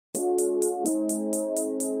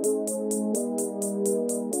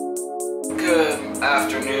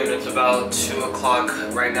It's about 2 o'clock.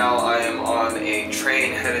 Right now I am on a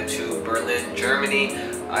train headed to Berlin, Germany.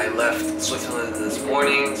 I left Switzerland this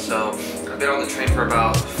morning, so I've been on the train for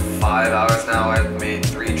about 5 hours now. I've made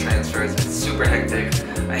 3 transfers. It's super hectic.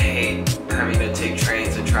 I hate having to take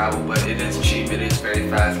trains and travel, but it is cheap, it is very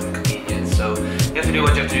fast and convenient. So you have to do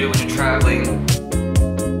what you have to do when you're traveling.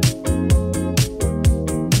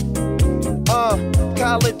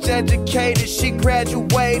 College educated, she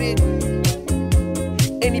graduated.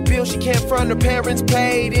 Any bill she can't front, her parents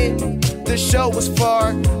paid it. The show was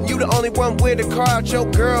far, you the only one with a car out your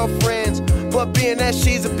girlfriends. But being that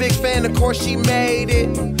she's a big fan, of course she made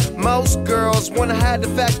it. Most girls wanna hide the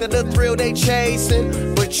fact of the thrill they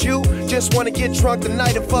chasing, but you just wanna get drunk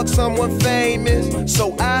tonight and fuck someone famous.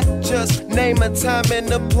 So I just name a time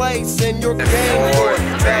and a place, and your game for it.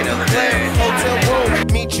 Hotel room,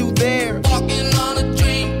 meet you there. Walking on a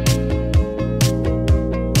dream,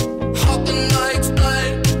 how can I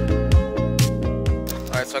explain?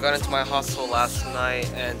 Alright, so I got into my hostel last night,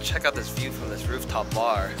 and check out this view from this rooftop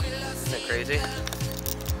bar. Isn't it crazy?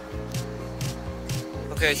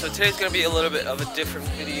 Okay, so today's gonna be a little bit of a different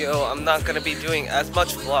video. I'm not gonna be doing as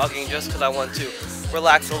much vlogging just because I want to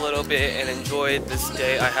relax a little bit and enjoy this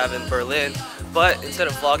day I have in Berlin. But instead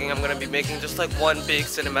of vlogging, I'm gonna be making just like one big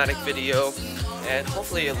cinematic video, and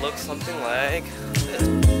hopefully it looks something like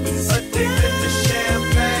this. Addicted to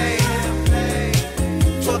champagne,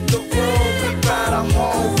 took the room, we ride a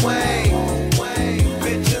whole way.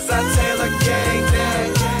 Bitches, I Taylor gang that.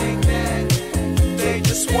 They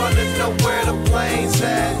just wanna know where the plane's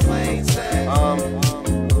at.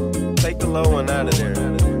 Take the low one out of there,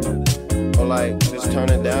 or like just turn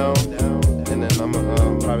it down, and then I'ma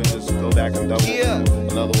probably just go back and double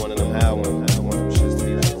another one of them high ones. I want them shits to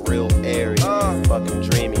be like real airy, fucking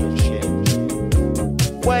dreamy and shit.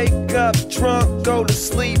 Wake up drunk, go to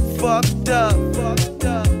sleep fucked up.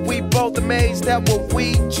 We both amazed at what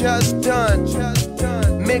we just done.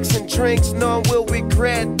 Mixing drinks, knowing we'll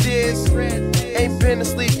regret this. Ain't been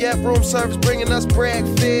asleep yet, room service bringing us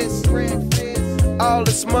breakfast. All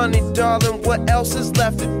this money, darling, what else is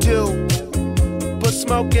left to do? But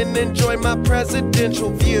smoke and enjoy my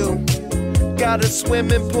presidential view. Got a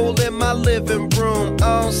swimming pool in my living room.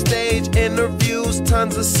 On stage interviews,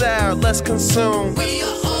 tons of sour, let's consume. We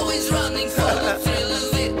are always running for the thrill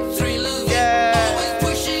of it, thrill of it. Yeah. Always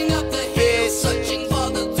pushing up the hill, searching for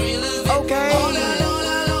the thrill of it. Okay. All night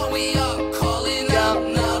long, we are calling out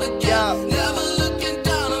now to get. Never looking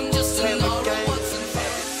down, I'm just in all the what's in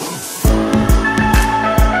front.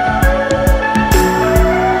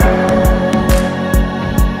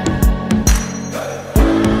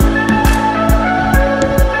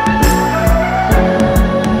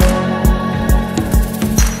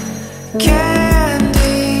 Can't